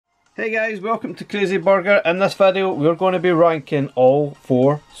Hey guys, welcome to Crazy Burger. In this video we're going to be ranking all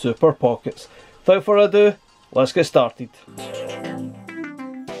 4 Super Pockets. Without further ado, let's get started.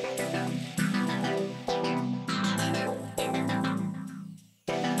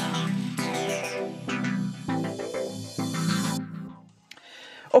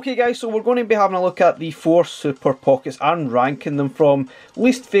 Okay guys, so we're going to be having a look at the 4 Super Pockets and ranking them from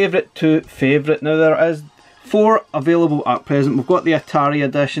least favourite to favourite. Now there is 4 available at present. We've got the Atari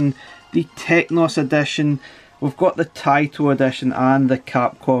edition, the Technos edition, we've got the Taito edition and the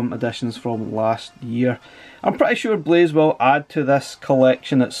Capcom editions from last year. I'm pretty sure Blaze will add to this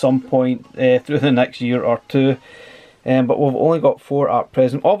collection at some point through the next year or two. But we've only got 4 at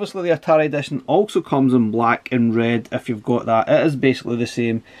present. Obviously the Atari edition also comes in black and red if you've got that. It is basically the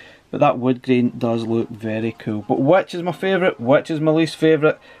same, but that wood grain does look very cool. But which is my favourite, which is my least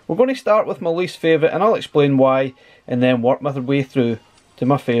favourite? We're going to start with my least favourite and I'll explain why and then work my way through to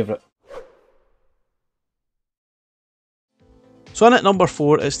my favourite. So in at number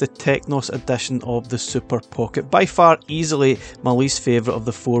 4 is the Technos edition of the Super Pocket. By far, easily my least favourite of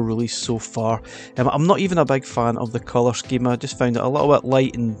the 4 released so far. I'm not even a big fan of the colour scheme. I just found it a little bit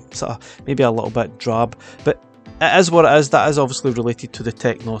light and sort of maybe a little bit drab. But it is what it is. That is obviously related to the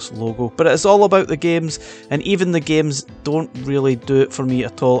Technos logo. But it's all about the games, and even the games don't really do it for me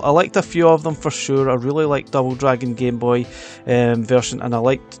at all. I liked a few of them for sure. I really liked Double Dragon Game Boy version, and I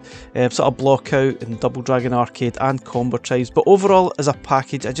liked sort of Blockout and Double Dragon Arcade and Combo Tribes. But overall, as a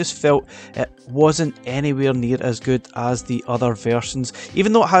package, I just felt it wasn't anywhere near as good as the other versions.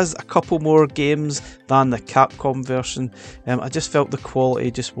 Even though it has a couple more games than the Capcom version, I just felt the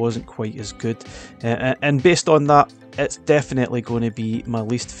quality just wasn't quite as good. And based on that, it's definitely going to be my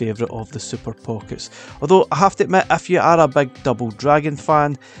least favourite of the Super Pockets. Although I have to admit, if you are a big Double Dragon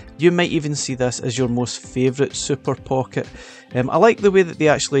fan, you might even see this as your most favourite Super Pocket. I like the way that they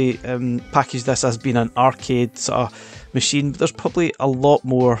actually package this as being an arcade sort of machine, but there's probably a lot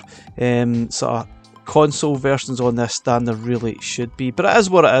more sort of console versions on this than there really should be, but it is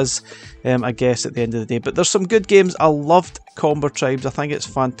what it is, I guess, at the end of the day. But there's some good games. I loved Combo Tribes. I think it's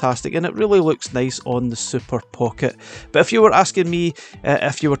fantastic and it really looks nice on the Super Pocket. But if you were asking me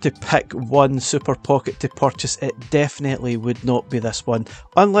if you were to pick one Super Pocket to purchase, it definitely would not be this one.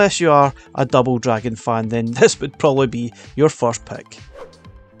 Unless you are a Double Dragon fan, then this would probably be your first pick.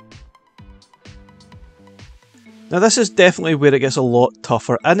 Now this is definitely where it gets a lot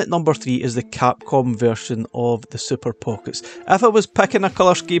tougher. In at number 3 is the Capcom version of the Super Pockets. If I was picking a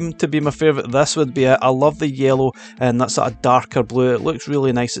colour scheme to be my favourite, this would be it. I love the yellow and that sort of darker blue. It looks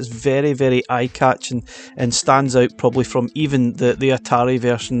really nice. It's very, very eye-catching and stands out probably from even the Atari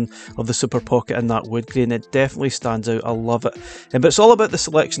version of the Super Pocket in that wood grain. It definitely stands out. I love it. But it's all about the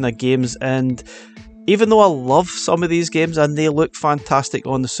selection of games, and even though I love some of these games and they look fantastic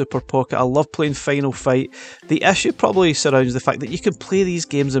on the Super Pocket, I love playing Final Fight, the issue probably surrounds the fact that you can play these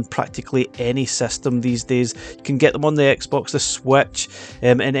games in practically any system these days. You can get them on the Xbox, the Switch,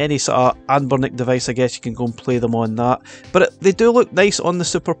 and any sort of Anbernic device, I guess you can go and play them on that. But they do look nice on the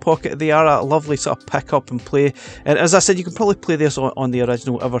Super Pocket. They are a lovely sort of pick up and play. And as I said, you can probably play this on the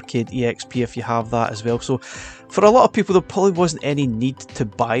original Evercade EXP if you have that as well. So for a lot of people, there probably wasn't any need to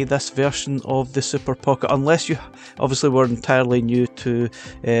buy this version of the Super Pocket unless you obviously were entirely new to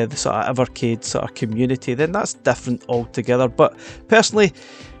the sort of Evercade sort of community. Then that's different altogether. But personally,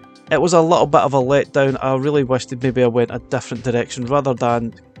 it was a little bit of a letdown. I really wished that maybe I went a different direction rather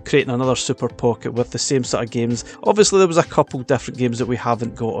than creating another Super Pocket with the same sort of games. Obviously there was a couple different games that we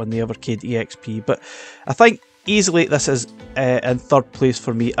haven't got on the Evercade EXP, but I think easily this is in third place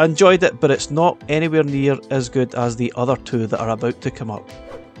for me. I enjoyed it, but it's not anywhere near as good as the other 2 that are about to come up.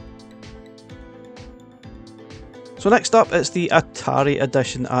 So next up, it's the Atari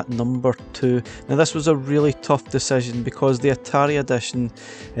edition at number 2. Now this was a really tough decision because the Atari edition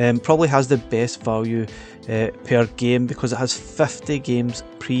probably has the best value per game because it has 50 games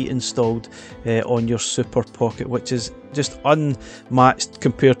pre-installed on your Super Pocket, which is just unmatched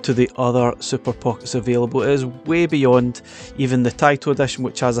compared to the other Super Pockets available. It is way beyond even the Taito edition,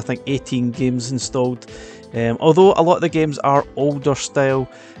 which has I think 18 games installed. Although a lot of the games are older style,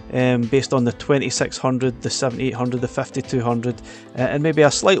 based on the 2600, the 7800, the 5200, and maybe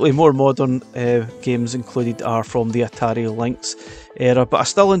a slightly more modern games included are from the Atari Lynx era. But I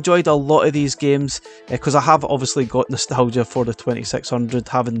still enjoyed a lot of these games because I have obviously got nostalgia for the 2600,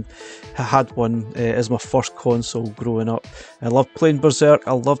 having had one as my first console growing up. I loved playing Berserk,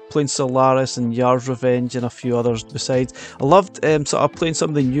 I loved playing Solaris and Yar's Revenge and a few others besides. I loved sort of playing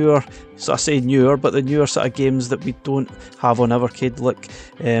some of the newer, so I say newer, but the newer sort of games that we don't have on Evercade, like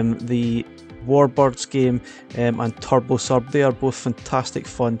the Warbirds game and Turbo Surb. They are both fantastic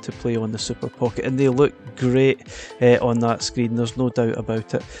fun to play on the Super Pocket, and they look great on that screen, there's no doubt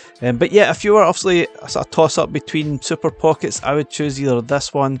about it. But yeah, if you were obviously a sort of toss up between Super Pockets, I would choose either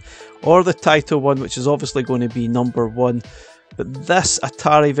this one or the Taito one, which is obviously going to be number one. But this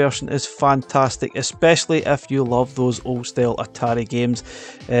Atari version is fantastic, especially if you love those old style Atari games.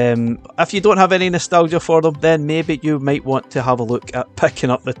 If you don't have any nostalgia for them, then maybe you might want to have a look at picking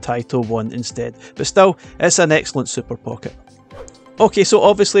up the Taito one instead. But still, it's an excellent Super Pocket. Okay, so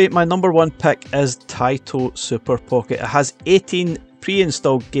obviously my number one pick is Taito Super Pocket. It has 18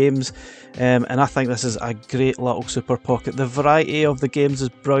 pre-installed games, and I think this is a great little Super Pocket. The variety of the games is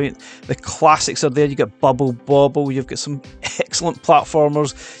brilliant. The classics are there. You get Bubble Bobble, you've got some excellent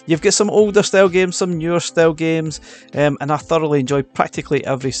platformers, you've got some older style games, some newer style games, and I thoroughly enjoyed practically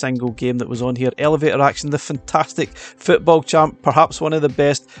every single game that was on here. Elevator Action, the fantastic Football Champ, perhaps one of the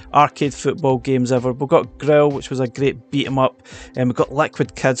best arcade football games ever. We've got Grill, which was a great beat 'em up, and we've got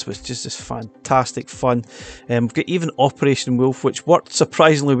Liquid Kids, which is just fantastic fun. We've got even Operation Wolf, which worked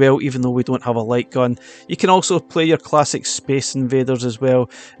surprisingly well, even though we don't have a light gun. You can also play your classic Space Invaders as well,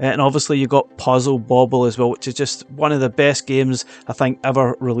 and obviously you got Puzzle Bobble as well, which is just one of the best games I think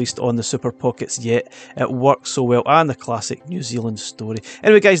ever released on the Super Pockets yet. It works so well, and the classic New Zealand story.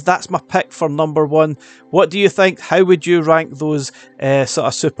 Anyway guys, that's my pick for number one. What do you think? How would you rank those sort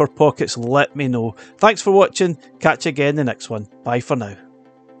of Super Pockets? Let me know. Thanks for watching. Catch you again in the next one. Bye for now.